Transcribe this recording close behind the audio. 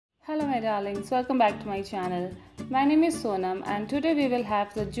Hello my darlings, welcome back to my channel. My name is Sonam and today we will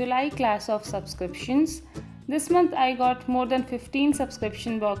have the July class of subscriptions. This month I got more than 15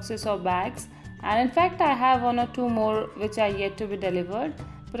 subscription boxes or bags, and in fact I have one or two more which are yet to be delivered.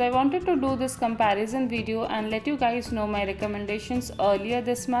 But I wanted to do this comparison video and let you guys know my recommendations earlier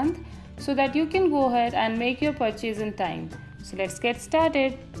this month so that you can go ahead and make your purchase in time. So let's get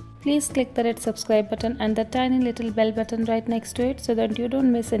started. Please click the red subscribe button and the tiny little bell button right next to it so that you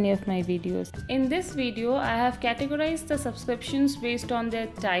don't miss any of my videos. In this video, I have categorized the subscriptions based on their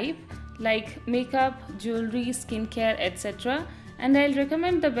type like makeup, jewelry, skincare, etc. And I'll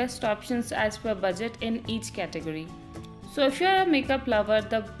recommend the best options as per budget in each category. So if you're a makeup lover,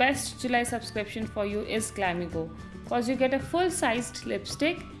 the best July subscription for you is Glamego, because you get a full-sized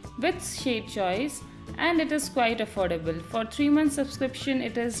lipstick with shade choice and it is quite affordable. For 3 months subscription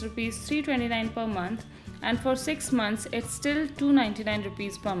it is Rs 329 per month, and for 6 months it's still 299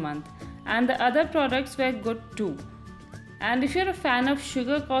 rupees per month, and the other products were good too. And if you're a fan of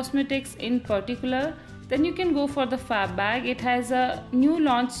sugar cosmetics in particular, then you can go for the FabBag. It has a new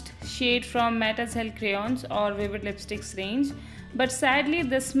launched shade from Matte as Hell crayons or vivid lipsticks range, but sadly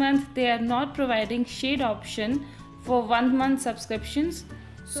this month they are not providing shade option for 1 month subscriptions.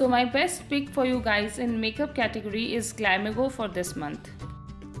 So my best pick for you guys in makeup category is Glamego for this month.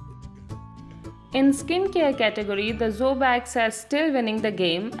 In skincare category, the ZoBags are still winning the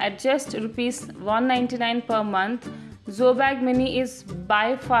game at just Rs 199 per month. ZoBag Mini is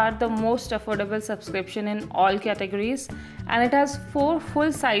by far the most affordable subscription in all categories, and it has 4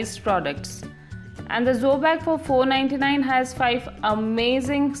 full-sized products. And the ZoBag for 499 has 5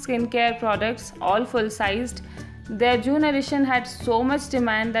 amazing skincare products, all full-sized. Their June edition had so much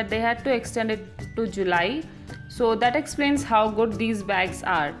demand that they had to extend it to July, so that explains how good these bags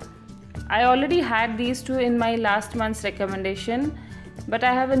are. I already had these two in my last month's recommendation, but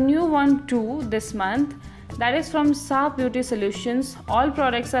I have a new one too this month. That is from Sah Beauty Solutions. All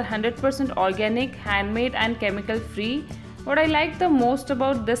products are 100% organic, handmade and chemical free. What I like the most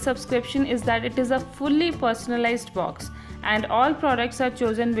about this subscription is that it is a fully personalized box, and all products are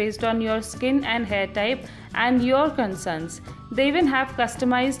chosen based on your skin and hair type and your concerns. They even have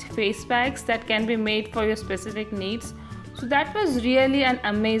customized face packs that can be made for your specific needs. So that was really an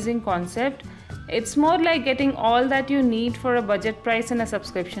amazing concept. It's more like getting all that you need for a budget price in a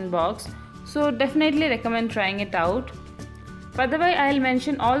subscription box. So definitely recommend trying it out. By the way, I'll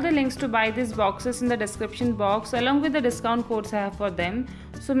mention all the links to buy these boxes in the description box along with the discount codes I have for them.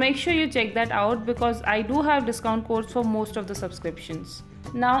 So make sure you check that out because I do have discount codes for most of the subscriptions.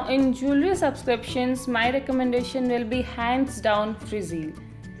 Now in jewelry subscriptions, my recommendation will be hands down Frizeal.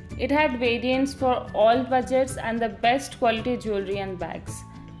 It had variants for all budgets and the best quality jewelry and bags.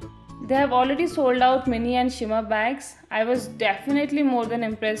 They have already sold out mini and shimmer bags. I was definitely more than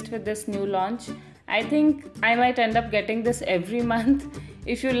impressed with this new launch. I think I might end up getting this every month.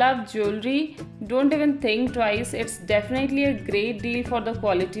 If you love jewelry, don't even think twice. It's definitely a great deal for the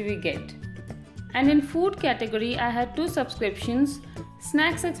quality we get. And in food category, I had 2 subscriptions.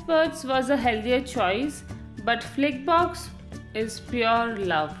 Snackexperts was a healthier choice, but FlicBox is pure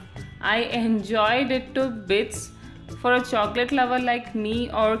love. I enjoyed it to bits. For a chocolate lover like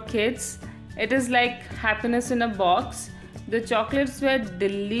me or kids, it is like happiness in a box. The chocolates were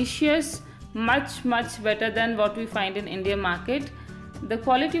delicious. Much better than what we find in Indian market. The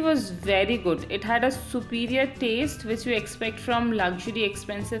quality was very good. It had a superior taste which we expect from luxury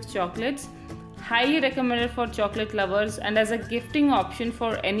expensive chocolates. Highly recommended for chocolate lovers and as a gifting option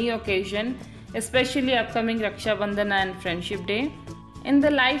for any occasion, especially upcoming Raksha Bandhan and Friendship Day. In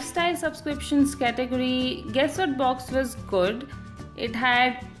the lifestyle subscriptions category, guess what box was good? It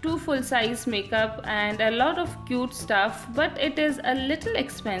had 2 full-size makeup and a lot of cute stuff, but it is a little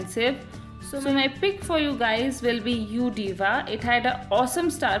expensive. So my pick for you guys will be UDiva. It had an awesome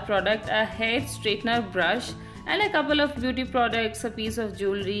star product, a hair straightener brush and a couple of beauty products, a piece of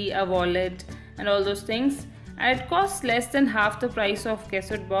jewelry, a wallet and all those things. And it costs less than half the price of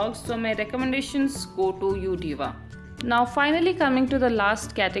Guess What box. So my recommendations go to UDiva. Now finally coming to the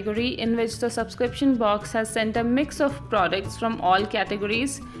last category, in which the subscription box has sent a mix of products from all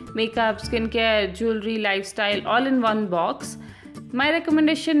categories: makeup, skincare, jewelry, lifestyle, all in one box. My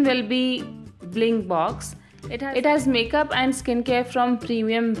recommendation will be Bling Box. It has makeup and skincare from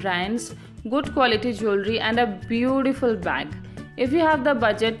premium brands, good quality jewelry and a beautiful bag. If you have the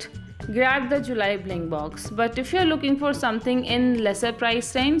budget, grab the July Bling Box. But if you're looking for something in lesser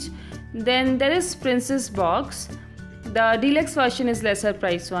price range, then there is Princess Box. The deluxe version is lesser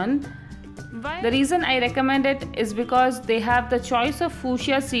price one. The reason I recommend it is because they have the choice of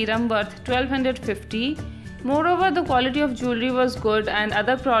fuchsia serum worth 1250. Moreover, the quality of jewelry was good and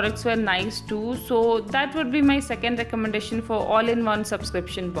other products were nice too, so that would be my second recommendation for all-in-one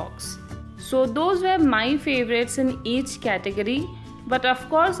subscription box. So those were my favorites in each category, but of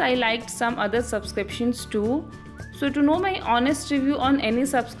course I liked some other subscriptions too. So to know my honest review on any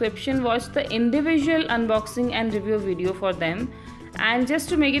subscription, watch the individual unboxing and review video for them. And just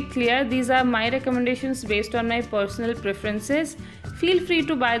to make it clear, these are my recommendations based on my personal preferences. Feel free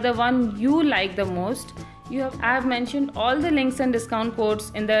to buy the one you like the most. I have mentioned all the links and discount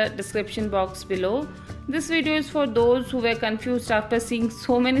codes in the description box below. This video is for those who were confused after seeing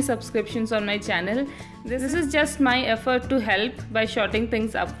so many subscriptions on my channel. This is just my effort to help by shorting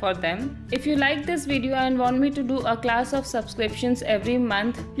things up for them. If you like this video and want me to do a class of subscriptions every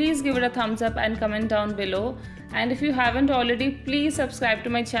month, please give it a thumbs up and comment down below. And if you haven't already, please subscribe to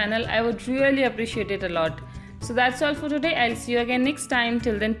my channel. I would really appreciate it a lot. So that's all for today. I'll see you again next time.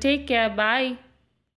 Till then, take care. Bye.